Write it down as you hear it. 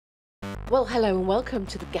Well, hello and welcome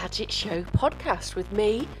to the Gadget Show Podcast with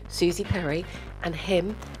me, Suzi Perry, and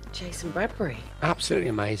him, Jason Bradbury. Absolutely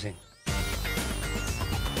amazing.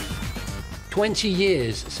 20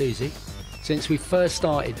 years, Suzi, since we first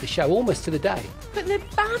started the show, almost to the day. Putting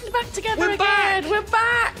the band back together We're again. back! We're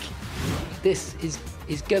back! This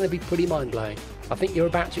is going to be pretty mind-blowing. I think you're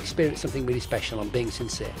about to experience something really special, I'm being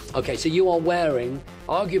sincere. Okay, so you are wearing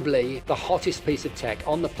arguably the hottest piece of tech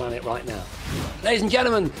on the planet right now. Ladies and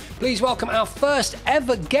gentlemen, please welcome our first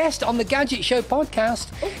ever guest on the Gadget Show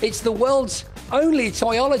Podcast. It's the world's only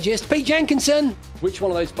toyologist, Pete Jenkinson. Which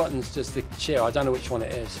one of those buttons does the cheer? I don't know which one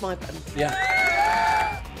it is. My button.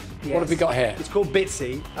 Yeah. Yes. What have we got here? It's called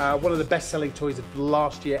Bitsy, one of the best-selling toys of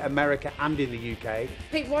last year, America and in the UK.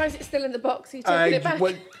 Pete, why is it still in the box? Are you taking it back?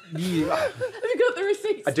 Well, Have you got the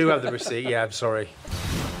receipt? I do have the receipt, yeah, I'm sorry.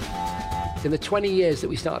 In the 20 years that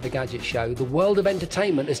we started the Gadget Show, the world of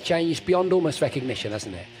entertainment has changed beyond almost recognition,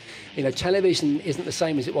 hasn't it? You know, television isn't the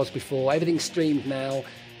same as it was before. Everything's streamed now.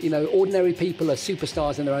 You know, ordinary people are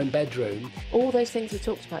superstars in their own bedroom. All those things we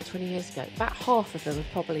talked about 20 years ago, about half of them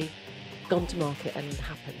have probably gone to market and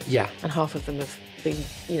happened. Yeah. And half of them have been,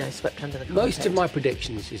 swept under the carpet. Most of my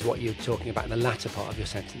predictions is what you're talking about in the latter part of your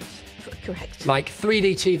sentence. Correct. Like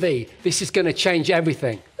 3D TV, this is going to change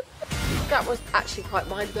everything. That was actually quite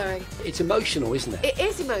mind-blowing. It's emotional, isn't it? It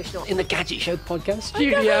is emotional. In the Gadget Show Podcast I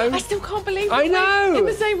know, studio. I still can't believe I know. we're in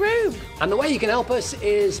the same room. And the way you can help us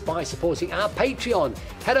is by supporting our Patreon.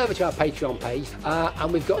 Head over to our Patreon page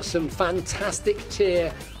and we've got some fantastic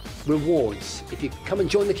tier rewards. If you come and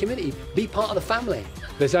join the community, be part of the family.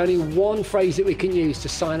 There's only one phrase that we can use to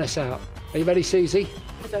sign us out. Are you ready, Suzi?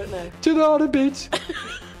 I don't know. To the other bit.